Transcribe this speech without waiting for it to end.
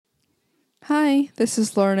Hi, this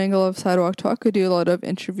is Lauren Engel of Sidewalk Talk. I do a lot of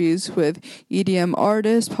interviews with EDM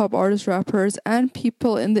artists, pop artists, rappers, and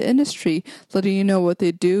people in the industry, letting you know what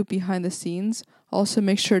they do behind the scenes. Also,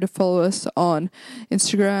 make sure to follow us on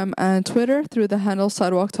Instagram and Twitter through the handle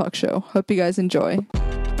Sidewalk Talk Show. Hope you guys enjoy.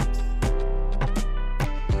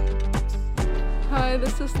 Hi,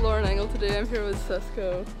 this is Lauren Engel. Today I'm here with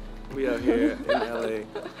Sesko. We are here in LA,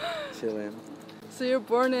 chilling. So you're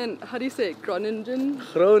born in, how do you say it, Groningen?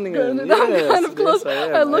 Groningen, I'm yes, kind of close.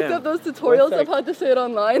 yes, I looked up those tutorials of how to say it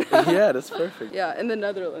online. Yeah, that's perfect. Yeah, in the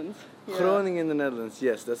Netherlands. Yeah. Groningen in the Netherlands,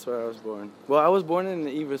 yes, that's where I was born. Well, I was born in an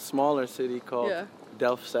even smaller city called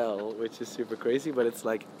Delfzijl, which is super crazy, but it's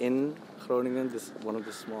like in Groningen, this one of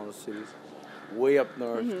the smallest cities, way up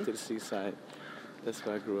north to the seaside. That's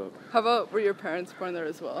where I grew up. How about, were your parents born there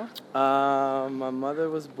as well? My mother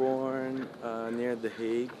was born near The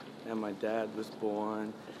Hague, and my dad was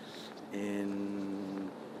born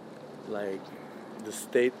in like the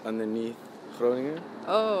state underneath Groningen.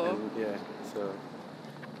 Oh. And, yeah, so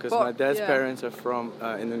because my dad's parents are from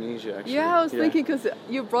Indonesia, actually. Yeah, I was thinking because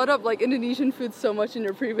you brought up like Indonesian food so much in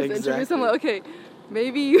your previous interviews. I'm like, okay,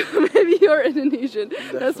 maybe you're Indonesian.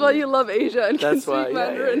 Definitely. That's why you love Asia and that's can speak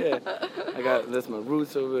Mandarin. Yeah. That's my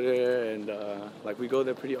roots over there, and like we go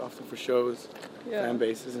there pretty often for shows. Yeah. Fan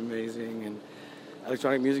base is amazing, and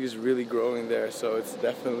electronic music is really growing there. So it's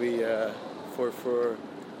definitely for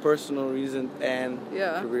personal reasons and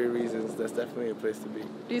career reasons, that's definitely a place to be.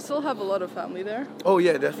 Do you still have a lot of family there? Oh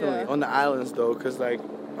yeah, definitely. Yeah. On the islands though, because like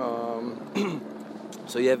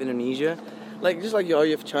so you have Indonesia. Like, just like you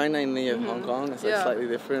have China and then you have Hong Kong. It's like slightly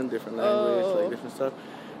different language, like different stuff.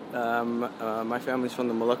 My family's from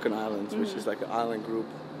the Moluccan Islands, which is like an island group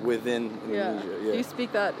within Indonesia. Yeah. Do you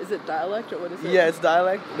speak that, is it dialect or what is it? Yeah, it's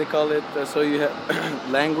dialect. They call it, so you have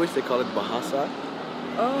language, they call it Bahasa.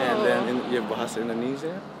 Oh. And then you have Bahasa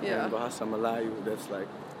Indonesia. Yeah. And Bahasa Melayu, that's like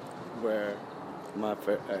where my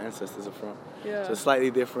ancestors are from. Yeah. So it's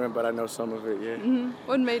slightly different, but I know some of it, yeah. Mm-hmm.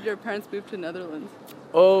 What made your parents move to Netherlands?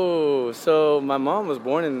 Oh, so my mom was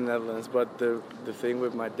born in the Netherlands, but the thing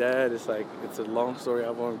with my dad is like, it's a long story, I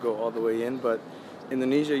won't go all the way in, but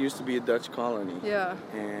Indonesia used to be a Dutch colony. Yeah.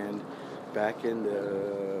 And back in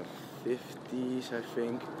the 50s, I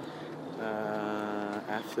think,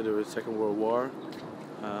 after the Second World War,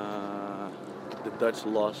 the Dutch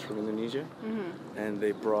lost from Indonesia, and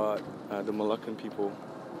they brought the Moluccan people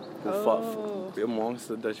who fought amongst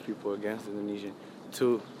the Dutch people against Indonesia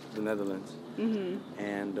to the Netherlands.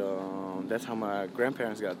 And that's how my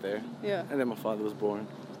grandparents got there. Yeah. And then my father was born,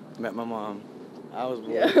 met my mom, I was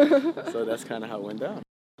born. Yeah. So that's kind of how it went down.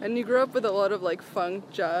 And you grew up with a lot of like funk,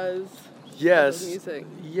 jazz, music.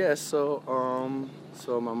 Yes. So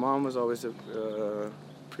my mom was always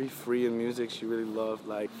pretty free in music. She really loved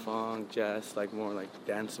like funk, jazz, like more like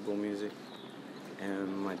danceable music.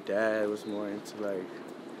 And my dad was more into like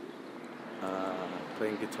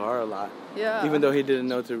playing guitar a lot. Yeah. Even though he didn't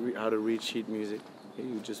know how to read sheet music, he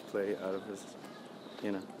would just play out of his,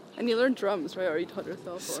 And you learned drums, right? Or you taught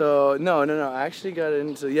yourself? So no. I actually got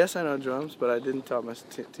into. Yes, I know drums, but I didn't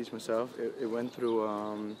teach myself. It went through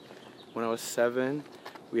when I was 7.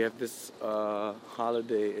 We have this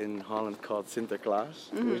holiday in Holland called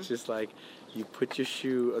Sinterklaas, which is like you put your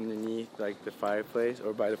shoe underneath like the fireplace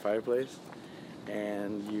or by the fireplace,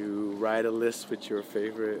 and you write a list with your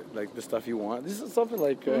favorite, like the stuff you want. This is something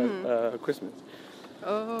like Christmas.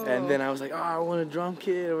 Oh. And then I was like, I want a drum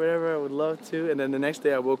kit or whatever, I would love to. And then the next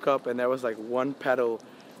day I woke up and there was like one pedal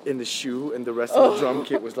in the shoe and the rest of the drum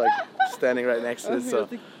kit was like standing right next to it. So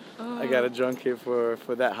I got a drum kit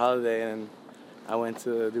for that holiday, and I went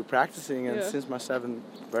to do practicing, and since my 7th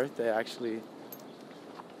birthday I actually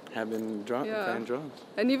have been playing drums.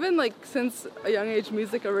 And even like since a young age,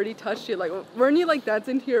 music already touched you. Like, weren't you like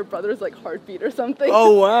dancing to your brother's like heartbeat or something?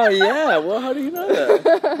 Oh wow, yeah. Well, how do you know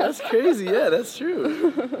that? That's crazy. Yeah, that's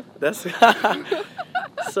true. That's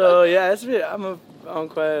so yeah. I'm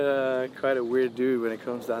quite a weird dude when it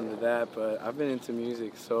comes down to that. But I've been into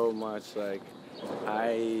music so much, like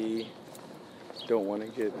I don't want to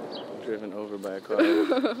get driven over by a car.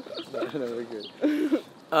 That's never good.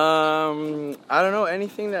 I don't know,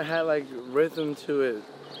 anything that had like rhythm to it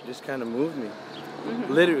just kind of moved me.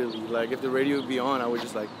 Literally, like if the radio would be on, I would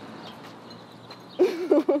just like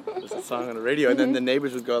there's a song on the radio, and then the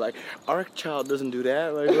neighbors would go like, our child doesn't do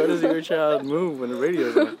that, like why does your child move when the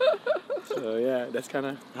radio's on? So yeah, that's kind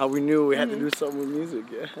of how we knew we had to do something with music.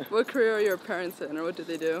 Yeah. What career are your parents in, or what did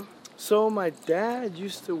they do? So my dad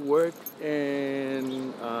used to work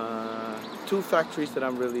in 2 factories that I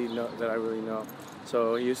really know.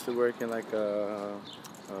 So he used to work in like a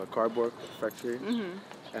cardboard factory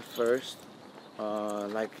at first,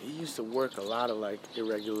 like he used to work a lot of like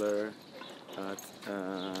irregular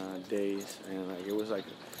days, and like it was like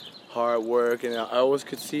hard work, and I always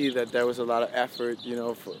could see that there was a lot of effort, you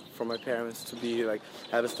know, for my parents to be like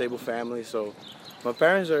have a stable family. So my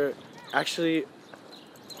parents are actually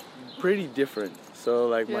pretty different. So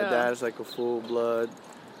like my dad's like a full blood,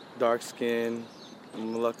 dark skin,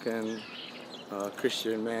 Moluccan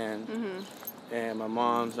Christian man, and my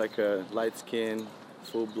mom's like a light skin,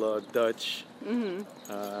 full blood Dutch,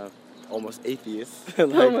 almost atheist.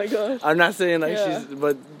 Like, oh my gosh! I'm not saying like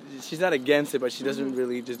she's not against it, but she doesn't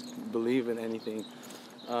really just believe in anything.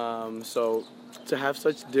 So to have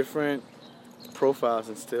such different profiles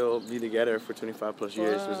and still be together for 25 plus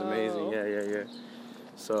years was amazing. Yeah.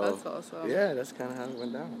 So that's awesome. Yeah, that's kind of how it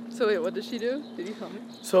went down. So wait, what did she do? Did you tell me?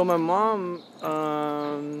 So my mom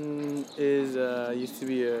used to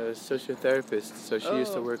be a sociotherapist. So she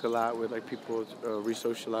used to work a lot with like people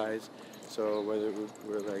re-socialize. So whether it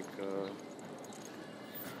were like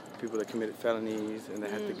people that committed felonies and they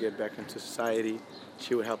had to get back into society,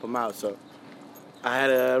 she would help them out. So I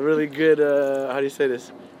had a really good, how do you say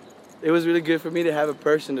this? It was really good for me to have a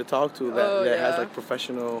person to talk to that has like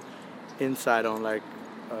professional insight on like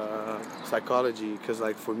psychology. Because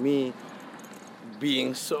like for me,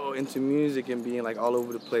 being so into music and being like all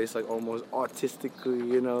over the place, like almost autistically,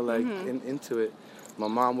 you know, like into it, my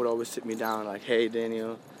mom would always sit me down like, hey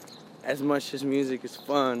Daniel, as much as music is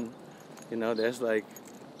fun, you know, there's like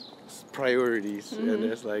priorities and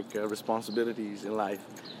there's like responsibilities in life.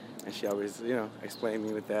 And she always, you know, explained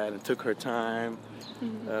me with that and took her time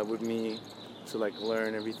with me to like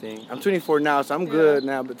learn everything. I'm 24 now, so I'm good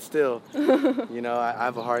now, but still, you know, I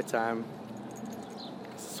have a hard time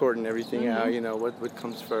sorting everything out, you know, what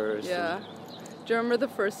comes first. Yeah. Do you remember the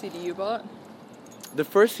first CD you bought? The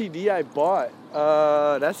first CD I bought,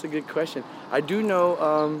 that's a good question. I do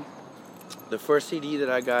know the first CD that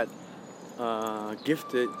I got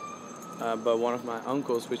gifted by one of my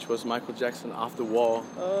uncles, which was Michael Jackson, Off the Wall.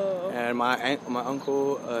 Oh. And my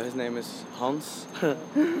uncle, his name is Hans.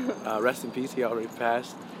 Rest in peace. He already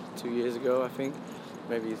passed 2 years ago, I think.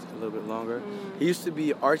 Maybe it's a little bit longer. He used to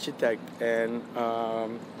be an architect, and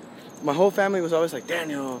my whole family was always like,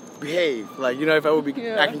 Daniel, behave. Like, you know, if I would be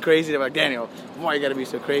acting crazy, they were like, Daniel, why you gotta be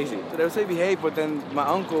so crazy? So they would say behave, but then my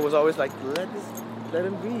uncle was always like, let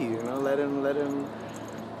him be, you know, let him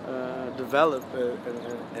develop,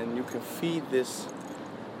 and you can feed this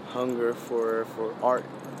hunger for art.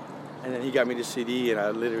 And then he got me the CD, and I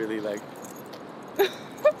literally like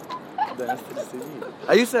danced to the CD.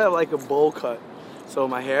 I used to have like a bowl cut, so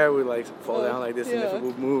my hair would like fall down like this, and if it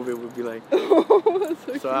would move, it would be like.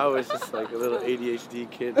 So I was just like a little ADHD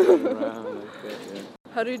kid running around like that. Yeah.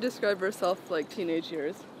 How do you describe yourself like teenage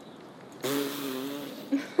years?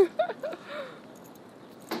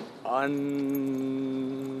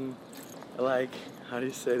 Like, how do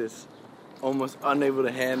you say this? Almost unable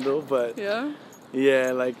to handle, but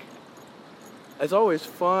yeah, like it's always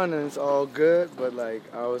fun and it's all good, but like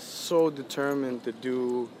I was so determined to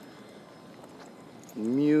do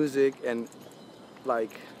music, and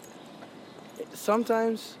like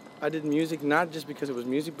sometimes I did music not just because it was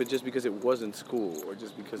music, but just because it wasn't school or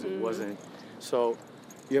just because it wasn't. So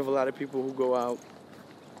you have a lot of people who go out,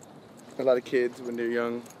 a lot of kids when they're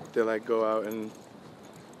young, they like go out and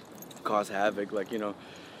cause havoc, like, you know,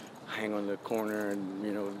 hang on the corner and,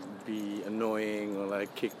 you know, be annoying or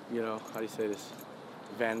like kick, you know, how do you say this,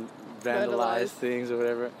 vandalize things or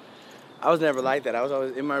whatever. I was never like that. I was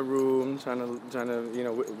always in my room trying to, you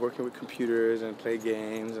know, working with computers and play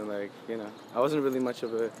games, and like, you know, I wasn't really much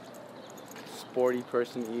of a sporty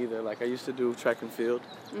person either. Like I used to do track and field,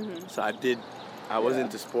 so I was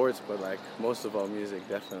into sports, but like most of all music,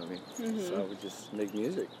 definitely. So I would just make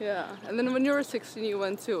music. Yeah, and then when you were 16, you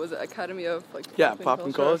went to, was it Academy of like Pop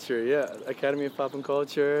and Culture? Yeah, Academy of Pop and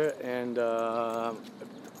Culture, and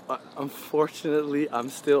unfortunately, I'm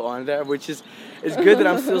still on there, which is it's good that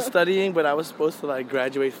I'm still studying, but I was supposed to like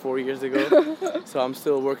graduate 4 years ago, so I'm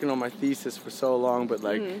still working on my thesis for so long. But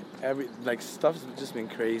like stuff's just been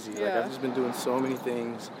crazy. Like I've just been doing so many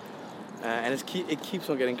things, and it keeps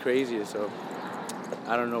on getting crazier. So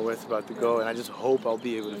I don't know where it's about to go, and I just hope I'll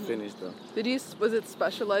be able to finish though. Was it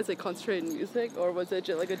specialized, like concentrated in music, or was it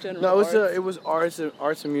like a general? No, it was arts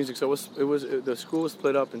and music. So the school was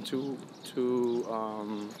split up in two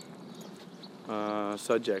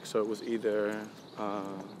subjects. So it was either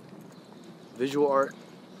visual art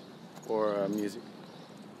or music.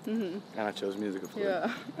 And I chose music, of course.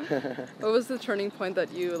 Yeah. What was the turning point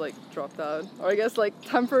that you like dropped out, or I guess like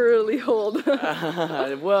temporarily hold?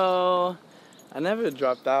 Well, I never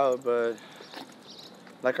dropped out, but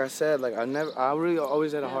like I said, like I really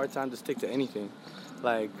always had a hard time to stick to anything.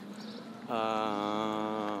 Like,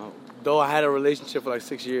 though I had a relationship for like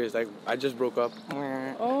 6 years, like I just broke up.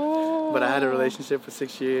 Oh. But I had a relationship for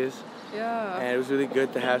 6 years. Yeah. And it was really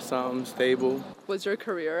good to have something stable. Was your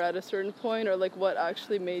career at a certain point, or like what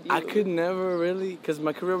actually made you? I could never really, because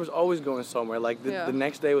my career was always going somewhere. Like the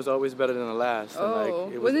next day was always better than the last. Oh.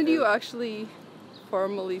 And like, When did you actually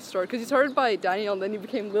formally start? Because you started by Daniel and then you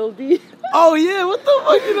became Lil D. Oh yeah, what the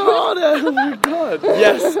fuck, you know all that? Oh my god.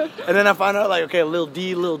 Yes. And then I found out like, okay, Lil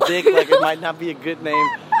D, Lil Dick, like it might not be a good name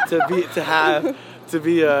to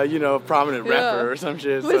be a, you know, prominent rapper or some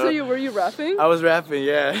shit. Wait, so were you rapping? I was rapping,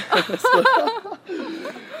 yeah.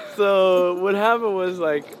 So what happened was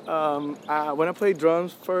like, when I played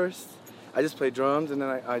drums first, I just played drums, and then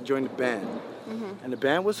I joined the band. Mm-hmm. And the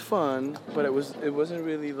band was fun, but it wasn't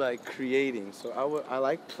really like creating. So I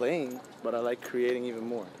like playing, but I like creating even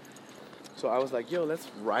more. So I was like, yo, let's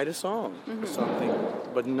write a song or something.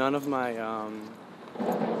 But none of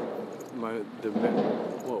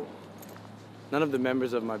none of the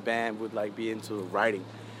members of my band would like be into writing.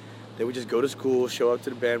 They would just go to school, show up to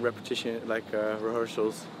the band repetition, like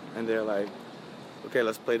rehearsals, and they're like, okay,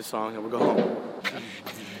 let's play the song and we'll go home.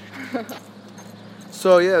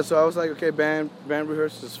 So I was like, okay, band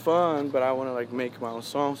rehearsal is fun, but I want to like make my own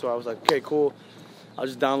song. So I was like, okay, cool. I'll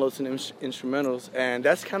just download some instrumentals, and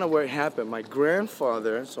that's kind of where it happened. My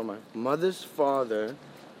grandfather, so my mother's father,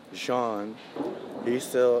 Jean, he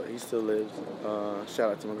still lives.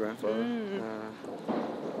 Shout out to my grandfather.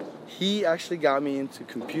 He actually got me into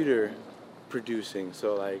computer producing.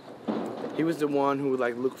 So like, he was the one who would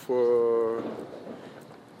like look for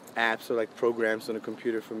apps or like programs on the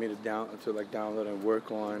computer for me to download and work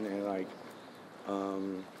on, and like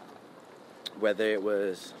whether it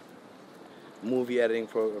was movie editing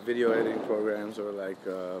video editing programs, or like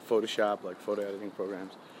Photoshop, like photo editing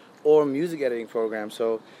programs, or music editing programs.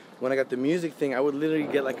 So when I got the music thing, I would literally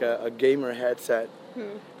get like a gamer headset,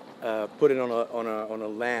 put it on a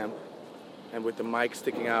lamp, and with the mic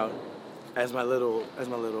sticking out as my little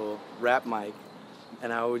rap mic,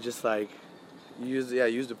 and I would just like use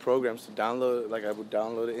the programs to download. Like I would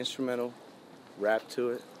download an instrumental, rap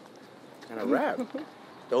to it, and I rap.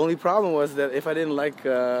 The only problem was that if I didn't like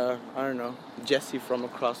I don't know, Jesse from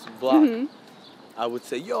across the block, I would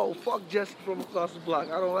say, yo, fuck Jesse from across the block,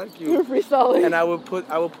 I don't like you. Freestyling. And I would put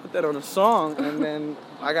that on a song, and then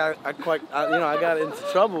I got into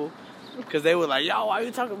trouble because they were like, yo, why are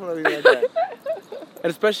you talking about me like that? And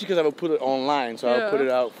especially because I would put it online, so I would put it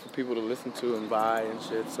out for people to listen to and buy and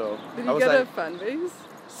shit. So did you get a fan base?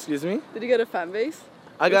 Excuse me? Did you get a fan base?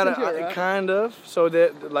 I got a kind of. So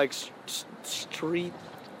that like street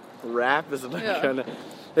rap is like kind of.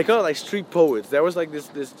 They call it like street poets. There was like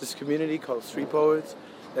this community called Street Poets,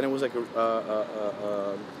 and it was like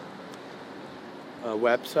a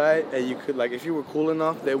website, and you could like, if you were cool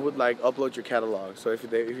enough, they would like upload your catalog. So if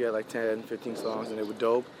you had like 10, 15 songs and they were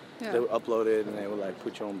dope, they would upload it and they would like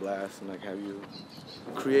put you on blast and like have you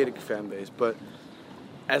create a fan base. But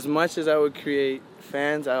as much as I would create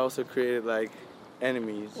fans, I also created like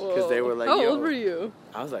enemies, because they were like, how old were you?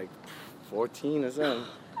 I was like 14 or something.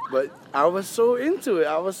 But I was so into it.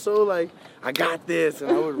 I was so like, I got this,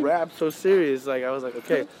 and I would rap so serious. Like I was like,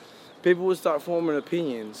 okay, people would start forming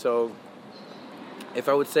opinions. So if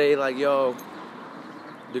I would say like, yo,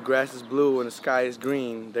 the grass is blue and the sky is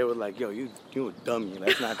green, they were like, yo, you a dummy.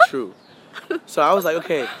 That's not true. So I was like,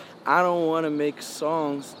 okay, I don't want to make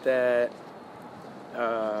songs that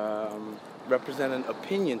represent an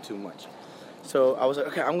opinion too much. So I was like,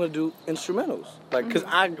 okay, I'm going to do instrumentals. Like, because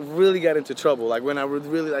I really got into trouble. Like, when I would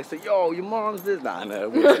really, like, say, yo, your mom's this. Nah.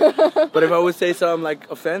 But if I would say something, like,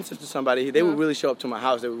 offensive to somebody, they would really show up to my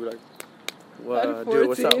house. They would be like, well, dude,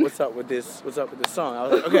 what's up with this song? I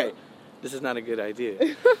was like, okay, this is not a good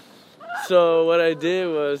idea. So what I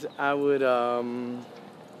did was I would,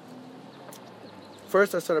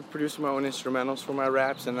 first I started producing my own instrumentals for my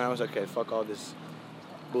raps, and I was like, okay, fuck all this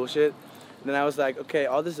bullshit. And then I was like, okay,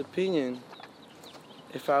 all this opinion,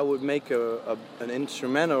 if I would make an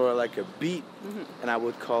instrumental or like a beat, and I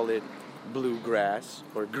would call it Bluegrass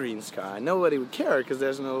or Green Sky, nobody would care because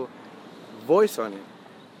there's no voice on it.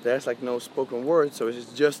 There's like no spoken word, so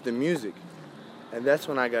it's just the music. And that's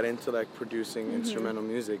when I got into like producing instrumental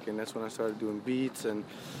music, and that's when I started doing beats, and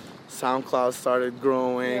SoundCloud started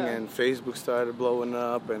growing, and Facebook started blowing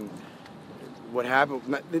up, and what happened,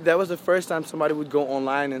 that was the first time somebody would go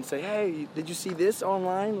online and say, hey, did you see this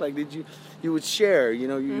online? Like, you would share, you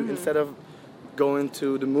know, instead of going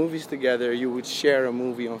to the movies together, you would share a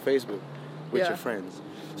movie on Facebook with your friends.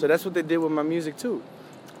 So that's what they did with my music too.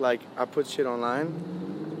 Like, I put shit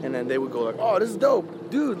online, and then they would go like, "Oh, this is dope,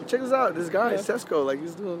 dude! Check this out. This guy, Sesko, like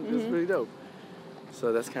he's doing this really dope."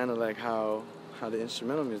 So that's kind of like how the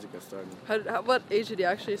instrumental music got started. What age did you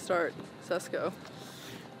actually start Sesko?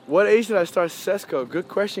 What age did I start Sesko? Good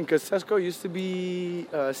question, because Sesko used to be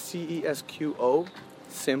Cesqo,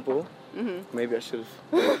 simple. Maybe I should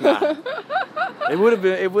have. Nah. It would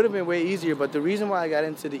have been way easier. But the reason why I got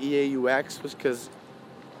into the EAUX was because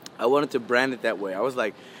I wanted to brand it that way. I was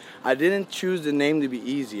like, I didn't choose the name to be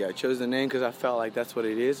easy. I chose the name because I felt like that's what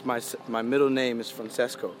it is. My middle name is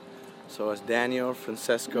Francesco, so it's Daniel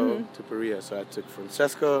Francesco Tuperia. So I took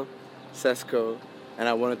Francesco, Sesko, and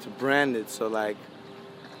I wanted to brand it. So like,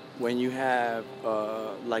 when you have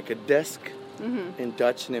like a desk in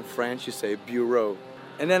Dutch and in French, you say bureau.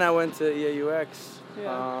 And then I went to EAUX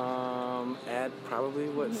at probably,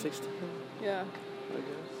 16? Yeah. I guess.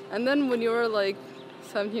 And then when you were like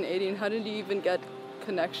 17, 18, how did you even get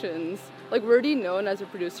connections? Like, were you known as a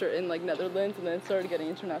producer in like Netherlands and then started getting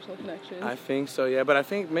international connections? I think so, yeah. But I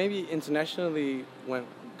think maybe internationally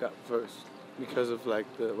got first because of like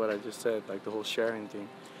what I just said, like the whole sharing thing.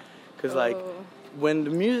 Because like, when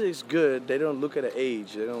the music's good, they don't look at an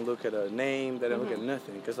age, they don't look at a name, they don't look at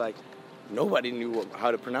nothing. Because like, nobody knew how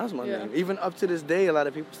to pronounce my name. Even up to this day, a lot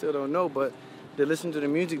of people still don't know, but they listen to the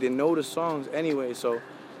music, they know the songs anyway. So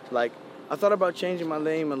like, I thought about changing my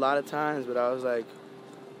name a lot of times, but I was like,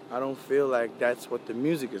 I don't feel like that's what the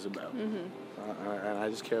music is about. And I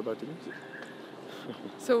just care about the music.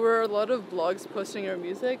 So were a lot of blogs posting your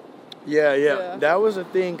music? Yeah. That was a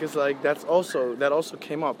thing, because like that also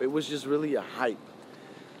came up. It was just really a hype.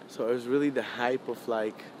 So it was really the hype of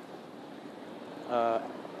like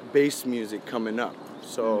bass music coming up.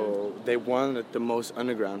 So they wanted the most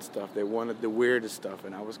underground stuff. They wanted the weirdest stuff,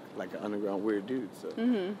 and I was like an underground weird dude. So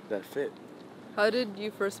that fit. How did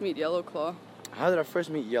you first meet Yellow Claw? How did I first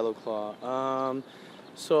meet Yellow Claw?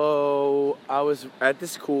 So I was at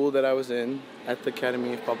this school that I was in at the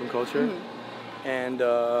Academy of Pop and Culture, and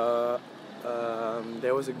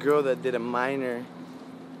there was a girl that did a minor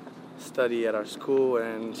study at our school,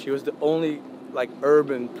 and she was the only like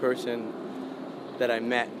urban person that I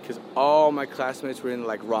met, because all my classmates were in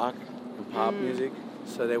like rock and pop music,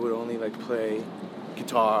 so they would only like play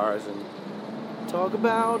guitars and talk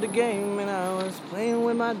about the game, and I was playing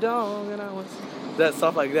with my dog, and I was that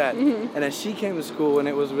stuff like that. And then she came to school, and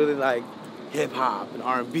it was really like hip hop and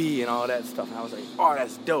R&B and all that stuff, and I was like, oh,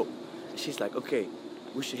 that's dope. And she's like, okay,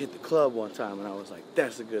 we should hit the club one time, and I was like,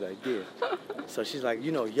 that's a good idea. So she's like,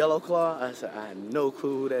 you know Yellow Claw? I said, I had no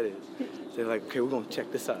clue who that is. So they're like, okay, we're gonna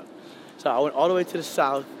check this out. So I went all the way to the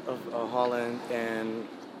south of Holland, and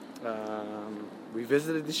we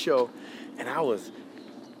visited the show, and I was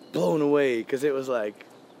blown away, because it was like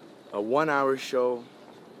a 1-hour show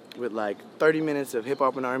with like 30 minutes of hip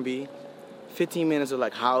hop and R&B, 15 minutes of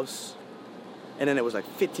like house, and then it was like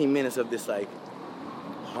 15 minutes of this like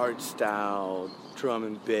hard style drum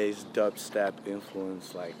and bass dubstep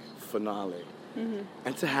influence like finale.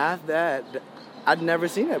 And to have that, I'd never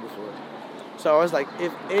seen that before. So I was like,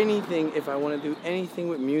 if I want to do anything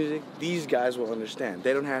with music, these guys will understand.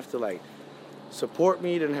 They don't have to like support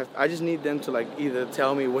me. I just need them to like either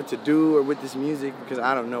tell me what to do or with this music, because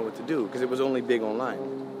I don't know what to do, because it was only big online.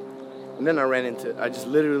 And then I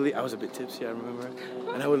was a bit tipsy, I remember,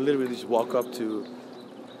 and I would literally just walk up to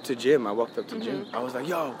Jim. I walked up to Jim. I was like,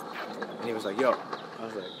 yo, and he was like, yo. I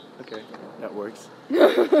was like, okay, that works.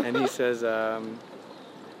 And he says,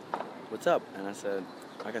 what's up? And I said,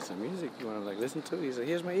 I got some music you want to like listen to? He said,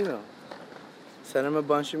 here's my email. Sent him a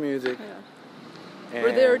bunch of music. Yeah.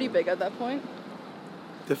 Were they already big at that point?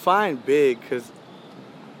 Define big, because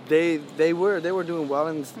they were doing well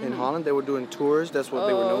in Holland. They were doing tours. That's what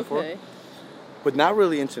they were known for. But not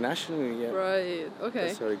really internationally yet. Right. Okay.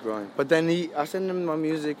 They started growing. But then I sent him my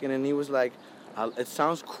music, and then he was like, it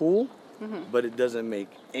sounds cool, but it doesn't make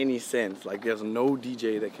any sense. Like, there's no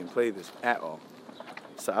DJ that can play this at all.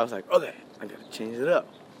 So I was like, okay, I gotta change it up.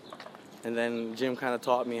 And then Jim kind of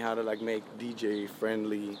taught me how to like make DJ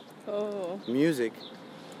friendly music,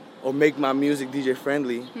 or make my music DJ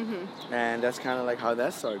friendly, and that's kind of like how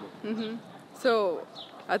that started. So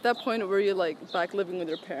at that point, were you like back living with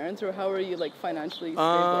your parents, or how were you like financially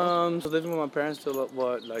stable? So living with my parents till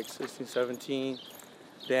like 16, 17.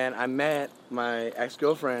 Then I met my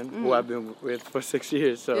ex-girlfriend, who I've been with for 6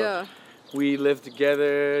 years. So we lived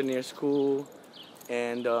together near school,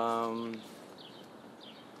 and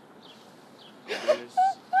here's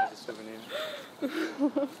a souvenir.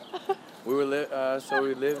 We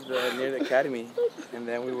lived near the academy, and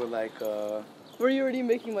then we were like. Were you already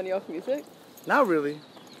making money off music? Not really.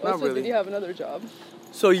 Also, did you have another job?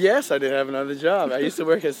 So yes, I did have another job. I used to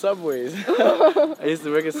work at Subways. I used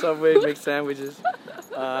to work at Subway, make sandwiches,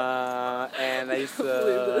 and I used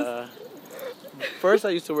to. First, I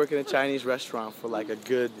used to work in a Chinese restaurant for like a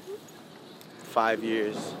good 5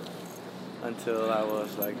 years until I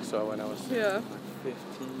was like when I was like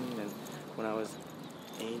 15, and when I was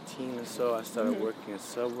 18 or so, I started working at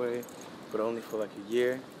Subway, but only for like a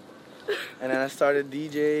year. And then I started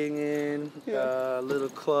DJing in a little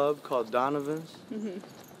club called Donovan's.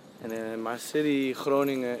 And then in my city,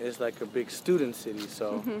 Groningen is like a big student city,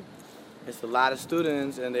 so it's a lot of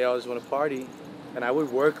students and they always want to party. And I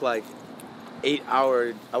would work like 8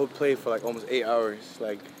 hours, I would play for like almost 8 hours,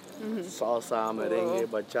 like salsa, merengue,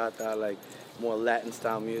 bachata, like more Latin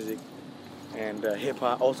style music. And hip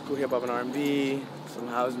hop, old school hip hop and R&B, some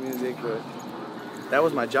house music, but that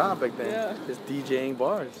was my job back then, just DJing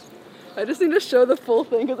bars. I just need to show the full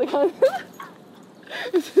thing because I can't.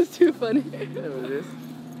 This is too funny. Yeah, it is.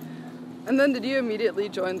 And then did you immediately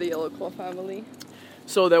join the Yellow Claw family?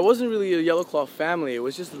 So there wasn't really a Yellow Claw family. It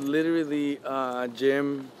was just literally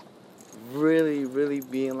Jim really, really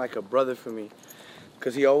being like a brother for me.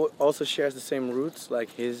 Because he also shares the same roots. Like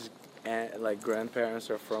his grandparents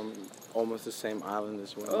are from almost the same island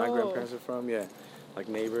as where my grandparents are from. Yeah, like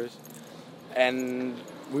neighbors. And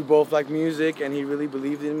we both like music, and he really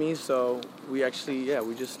believed in me. So we actually,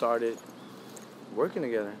 we just started working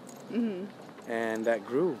together. And that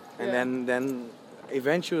grew. And then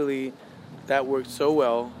eventually that worked so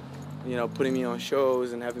well, you know, putting me on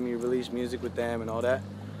shows and having me release music with them and all that,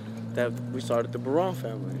 that we started the Baron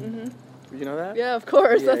family. You know that? Yeah, of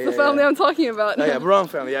course. That's the family I'm talking about. Oh, yeah, Baron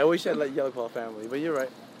family. I always said like Yellow Claw family, but you're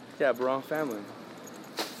right. Yeah, Baron family.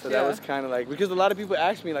 So that was kind of like, because a lot of people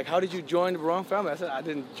ask me like, how did you join the Baron family? I said, I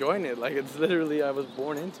didn't join it. Like, it's literally, I was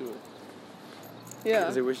born into it. Yeah.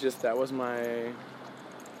 Because it was just, that was the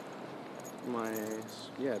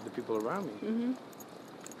people around me.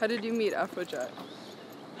 How did you meet Afrojack?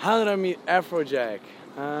 How did I meet Afrojack?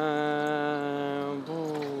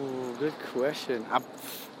 Good question.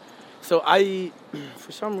 So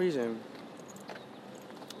for some reason,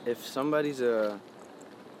 if somebody's I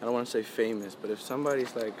don't want to say famous, but if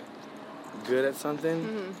somebody's like good at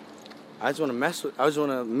something, I just want to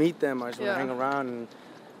meet them. I just want to hang around, and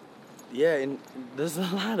there's a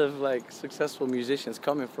lot of like successful musicians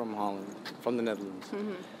coming from Holland, from the Netherlands.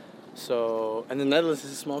 So, and the Netherlands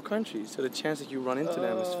is a small country, so the chance that you run into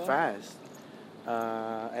them is fast.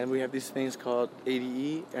 And we have these things called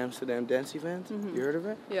ADE, Amsterdam Dance Event. You heard of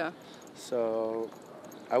it? Yeah. So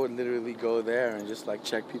I would literally go there and just like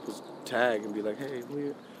check people's tag and be like, hey,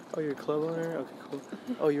 you're a club owner? Okay, cool.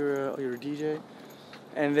 Oh, you're a DJ?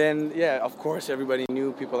 And then, of course, everybody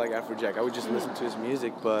knew people like Afrojack. I would just listen to his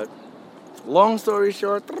music, but long story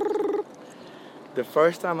short, the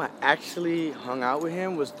first time I actually hung out with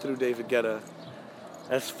him was through David Guetta.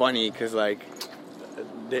 That's funny, because like,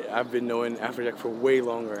 I've been knowing Afrojack for way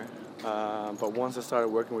longer. But once I started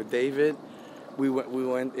working with David, we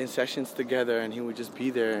went in sessions together, and he would just be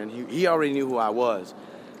there, and he already knew who I was.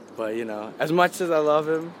 But you know, as much as I love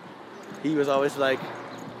him, he was always like,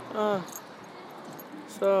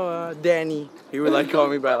 Danny. He would like call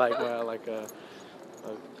me by like how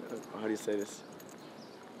do you say this?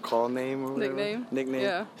 Call name or whatever? Nickname.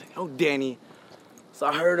 Yeah. Like, oh, Danny. So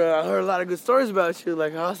I heard a lot of good stories about you.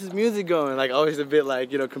 Like, how's his music going? Like, always a bit like,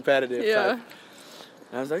 competitive type.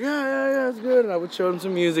 And I was like, yeah, it's good. And I would show him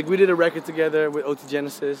some music. We did a record together with OT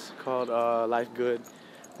Genesis called Life Good,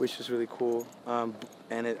 which was really cool.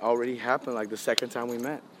 And it already happened like the second time we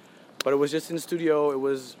met. But it was just in the studio. It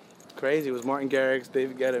was crazy. It was Martin Garrix,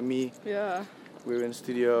 David Guetta, me. Yeah. We were in the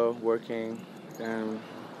studio working, and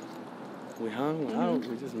we hung out.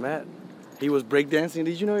 We just met. He was breakdancing.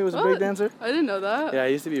 Did you know he was a breakdancer? I didn't know that. Yeah,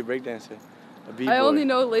 he used to be a breakdancer. A B-boy. I only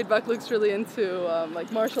know Laidback looks really into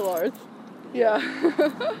like martial arts. Yeah.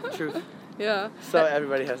 True. Yeah. So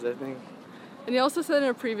everybody has their thing. And you also said in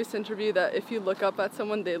a previous interview that if you look up at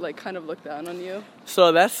someone, they like kind of look down on you.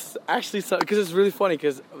 So that's actually something, because it's really funny,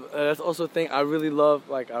 because that's also a thing I really love.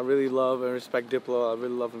 Like, I really love and respect Diplo. I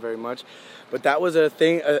really love him very much. But that was a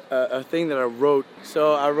thing that I wrote.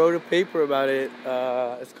 So I wrote a paper about it.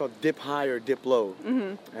 It's called Dip High or Dip Low.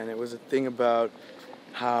 And it was a thing about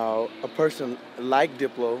how a person like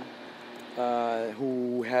Diplo,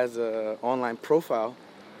 who has an online profile,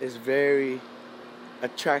 is very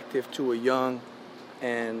attractive to a young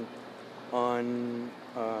and how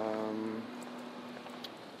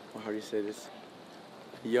do you say this?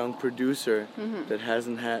 A young producer that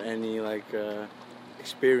hasn't had any like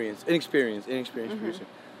inexperienced producer.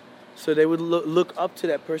 So they would look up to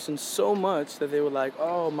that person so much that they were like,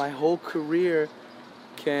 oh, my whole career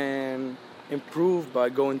can improve by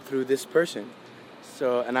going through this person.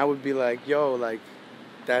 So, and I would be like, yo, like,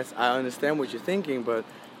 I understand what you're thinking, but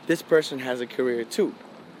this person has a career too.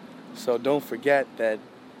 So don't forget that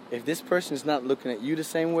if this person is not looking at you the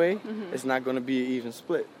same way, it's not going to be an even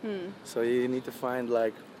split. So you need to find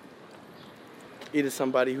like either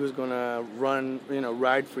somebody who's going to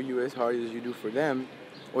ride for you as hard as you do for them,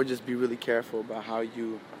 or just be really careful about how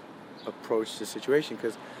you approach the situation.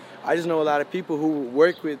 Because I just know a lot of people who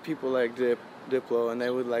work with people like Diplo, and they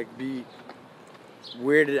would like be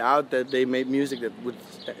weirded out that they made music that would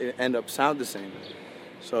end up sound the same.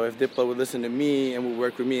 So if Diplo would listen to me and would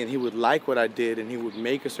work with me and he would like what I did and he would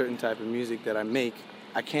make a certain type of music that I make,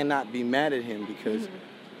 I cannot be mad at him because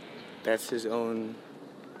that's his own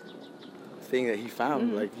thing that he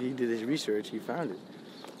found. Like, he did his research, he found it.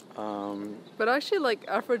 But actually, like,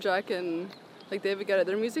 Afrojack and like David Guetta,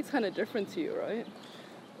 their music's kind of different to you, right?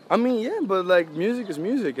 I mean, yeah, but like music is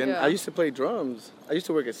music, and Yeah. I used to play drums. I used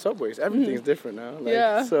to work at Subways. Everything's different now. Like,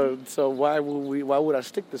 Yeah. So why would I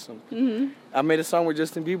stick to something? I made a song with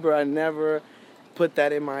Justin Bieber. I never put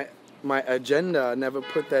that in my agenda. I never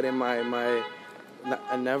put that in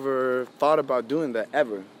I never thought about doing that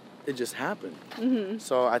ever. It just happened.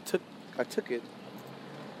 So I took it,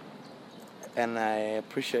 and I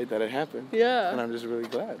appreciate that it happened. Yeah. And I'm just really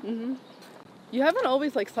glad. You haven't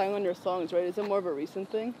always like sang on your songs, right? Is it more of a recent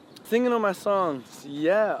thing? Singing on my songs,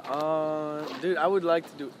 yeah. Dude, I would like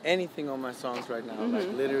to do anything on my songs right now.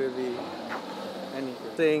 Like literally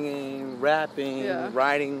anything. Singing, rapping,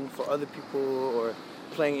 writing for other people, or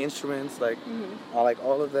playing instruments. Like I like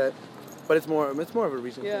all of that. But it's more of a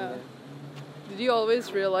recent thing. Yeah. Did you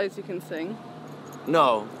always realize you can sing?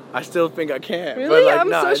 No, I still think I can. Really? But like, I'm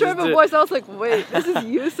no, so sure of a voice. I was like, wait, this is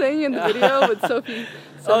you singing in the video with Sophie.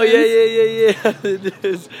 Oh yeah. It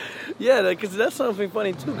is. Yeah, because that's something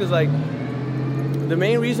funny too. Because like, the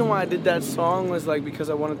main reason why I did that song was like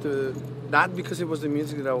because I wanted to, not because it was the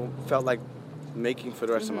music that I felt like making for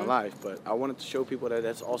the rest of my life, but I wanted to show people that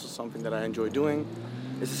that's also something that I enjoy doing.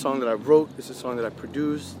 It's a song that I wrote. It's a song that I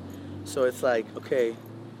produced. So it's like, okay,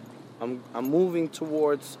 I'm moving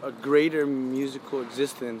towards a greater musical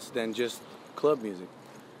existence than just club music.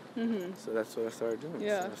 So that's what I started doing.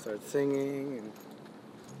 Yeah. So I started singing, and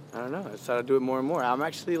I don't know, I started to do it more and more. I'm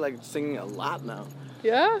actually like singing a lot now.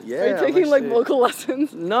 Yeah? Yeah. Are you taking like actually, vocal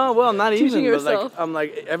lessons? No, well, not Teaching even. yourself. But like, I'm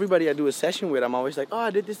like, everybody I do a session with, I'm always like, oh, I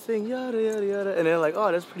did this thing, yada, yada, yada. And they're like,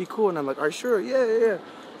 oh, that's pretty cool. And I'm like, are you sure? Yeah.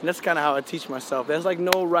 And that's kind of how I teach myself. There's like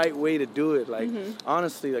no right way to do it. Like,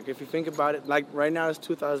 honestly, like if you think about it, like right now it's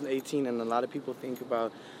 2018 and a lot of people think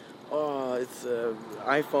about, oh, it's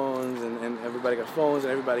iPhones and everybody got phones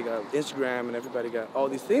and everybody got Instagram and everybody got all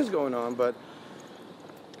these things going on. But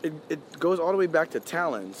it goes all the way back to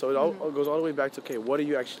talent. So it all goes all the way back to, okay, what are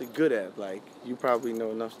you actually good at? Like, you probably know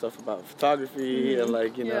enough stuff about photography and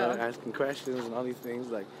like, you know, asking questions and all these things.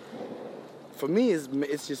 Like, for me,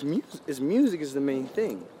 it's just music. Music is the main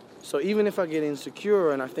thing. So even if I get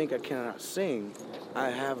insecure and I think I cannot sing, I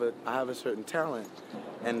have a certain talent,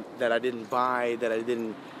 and that I didn't buy,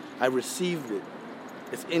 I received it.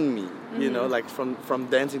 It's in me, you know, like from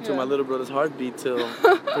dancing to my little brother's heartbeat till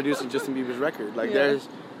producing Justin Bieber's record. Like there's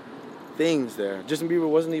things there. Justin Bieber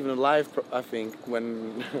wasn't even alive, I think,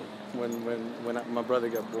 when my brother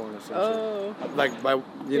got born or something. Like by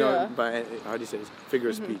by how do you say this? Figure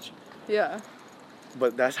of speech. Yeah.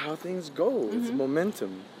 But that's how things go. It's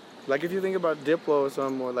momentum. Like if you think about Diplo or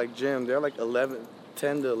something, or like Jim, they're like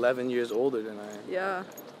 10 to 11 years older than I am. Yeah.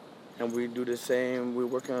 And we do the same, we're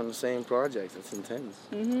working on the same projects. It's intense.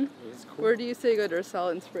 It's cool. Where do you say you got your style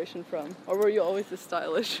inspiration from? Or were you always this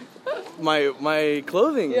stylish? My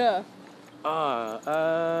clothing? Yeah.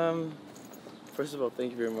 First of all,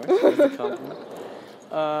 thank you very much. That's a compliment.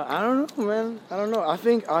 I don't know, man. I don't know. I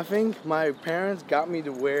think my parents got me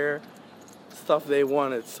to wear stuff they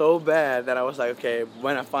wanted so bad that I was like, okay,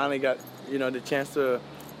 when I finally got, the chance to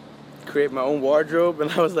create my own wardrobe,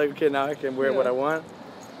 and I was like, okay, now I can wear what I want.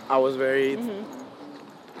 I was very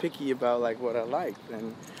picky about like what I liked,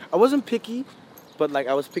 and I wasn't picky, but like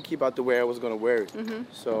I was picky about the way I was gonna wear it.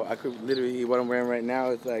 So I could literally, what I'm wearing right now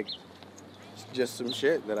is like just some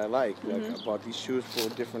shit that I like. Like I bought these shoes for a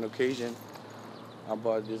different occasion. I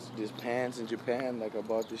bought this pants in Japan. Like I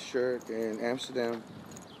bought this shirt in Amsterdam.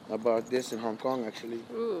 I bought this in Hong Kong actually.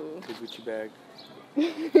 Ooh. The Gucci bag.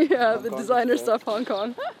 Yeah, Hong the Kong designer stuff. stuff, Hong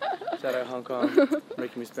Kong. Shout out Hong Kong,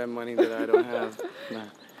 making me spend money that I don't have. Nah.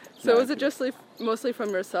 So was it just like mostly from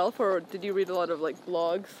yourself, or did you read a lot of like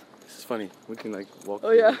blogs? This is funny. We can like walk.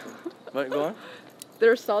 Oh yeah. What, go on.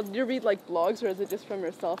 Did you read like blogs, or is it just from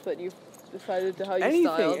yourself that you decided to how you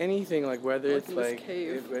styled? Anything, like whether Like it's in this like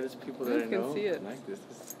cave. whether it's people You that I can know. see it. Like this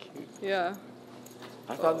is cute. Yeah.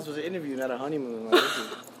 I thought this was an interview, not a honeymoon. Like,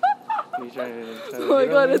 you trying to Oh my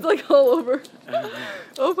get god, on me? it's like all over.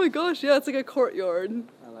 Oh my gosh, yeah, it's like a courtyard.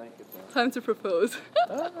 I like it though. Time to propose.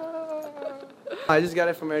 I just got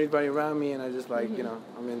it from everybody around me, and I just like, you know,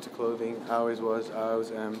 I'm into clothing. I always was, I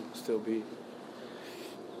always am, still be.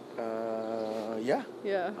 Yeah,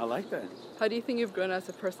 Yeah. I like that. How do you think you've grown as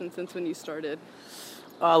a person since when you started?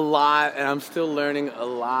 A lot, and I'm still learning a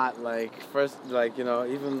lot. Like first, like, you know,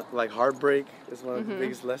 even like heartbreak is one of the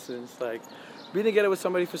biggest lessons. Like being together with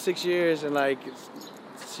somebody for 6 years and like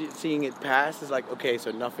seeing it pass is like, okay,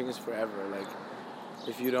 so nothing is forever. Like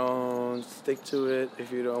if you don't stick to it,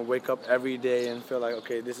 if you don't wake up every day and feel like,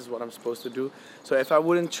 okay, this is what I'm supposed to do. So if I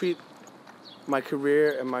wouldn't treat my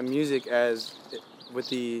career and my music as with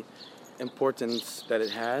the importance that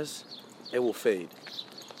it has, it will fade.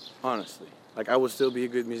 Honestly, like I will still be a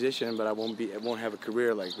good musician, but I won't have a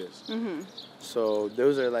career like this. So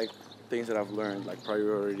those are like things that I've learned, like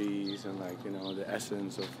priorities and like, you know, the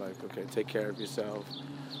essence of like, okay, take care of yourself,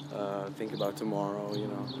 think about tomorrow, you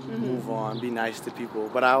know, move on, be nice to people.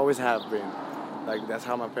 But I always have been, like that's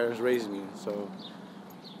how my parents raised me. So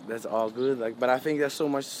that's all good. Like, but I think there's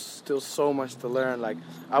still so much to learn. Like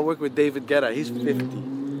I work with David Guetta, he's 50.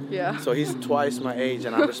 Yeah. So he's twice my age,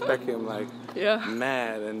 and I respect him like Yeah.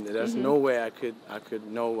 mad. And there's no way I could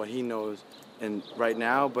know what he knows, and right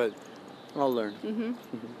now. But I'll learn.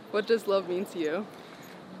 What does love mean to you?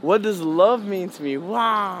 What does love mean to me?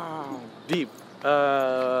 Wow, deep.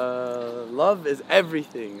 Love is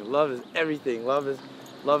everything. Love is everything. Love is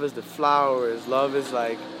the flowers. Love is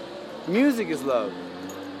like music is love.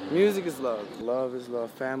 Music is love. Love is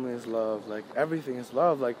love. Family is love. Like everything is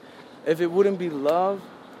love. Like if it wouldn't be love,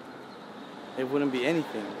 it wouldn't be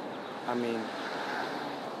anything. I mean,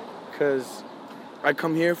 because I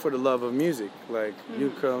come here for the love of music. Like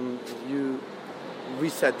we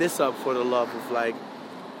set this up for the love of like,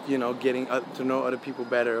 you know, getting to know other people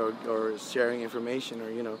better or sharing information, or,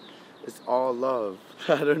 you know, it's all love.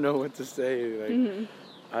 I don't know what to say. Like,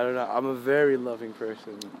 I don't know. I'm a very loving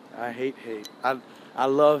person. I hate hate. I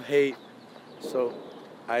love hate, so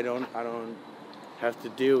I don't have to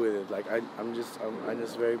deal with it. Like I'm just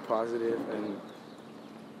very positive, and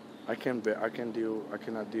I cannot deal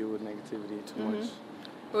with negativity too much.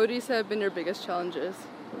 What would you say have been your biggest challenges?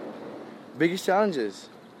 Biggest challenges,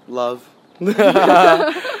 love.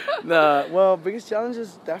 Well, biggest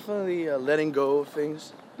challenges definitely letting go of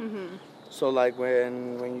things. So like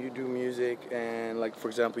when you do music and like, for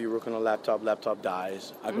example, you work on a laptop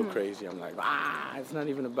dies, I go crazy. I'm like, it's not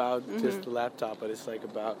even about just the laptop, but it's like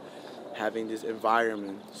about having this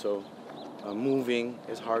environment. So moving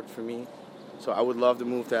is hard for me. So I would love to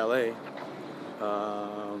move to LA,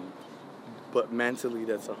 but mentally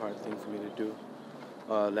that's a hard thing for me to do.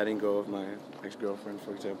 Letting go of my ex-girlfriend,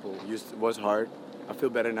 for example, was hard. I feel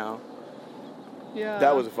better now. Yeah.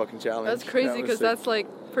 That was a fucking challenge. That's crazy because sick. that's like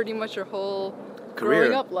pretty much your whole Career.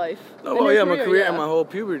 growing up life. Oh And your yeah, my career yeah. and my whole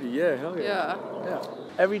puberty. Yeah, hell yeah. Yeah.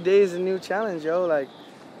 Every day is a new challenge, yo. Like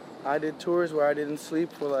I did tours where I didn't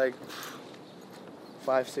sleep for like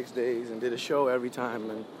 5-6 days and did a show every time,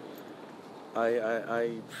 and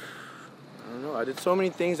I don't know. I did so many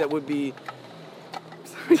things that would be.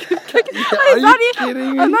 I'm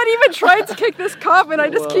not even trying to kick this cup, and I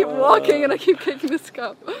just keep walking and I keep kicking this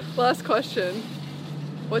cup. Last question.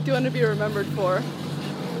 What do you want to be remembered for?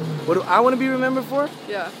 What do I want to be remembered for?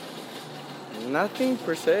 Yeah. Nothing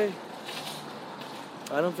per se.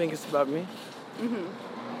 I don't think it's about me.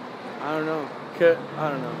 I don't know. I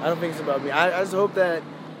don't think it's about me. I just hope that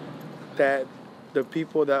the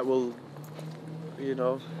people that will, you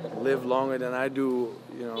know, live longer than I do,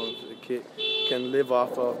 you know, can live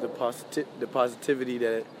off of the positivity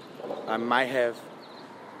that I might have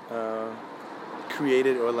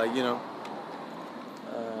created, or like, you know,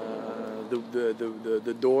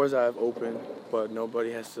 the doors I've opened, but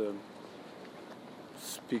nobody has to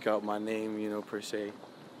speak out my name, you know, per se.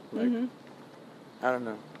 Like, I don't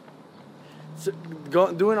know. So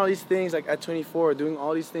doing all these things, like at 24, doing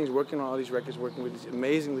all these things, working on all these records, working with these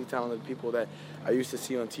amazingly talented people that I used to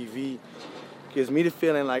see on TV, gives me the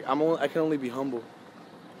feeling like I can only be humble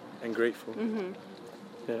and grateful.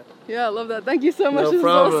 Yeah. Yeah, I love that. Thank you so much. No This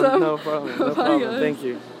problem. is awesome. No problem. No Bye, problem. guys. Thank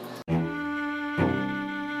you.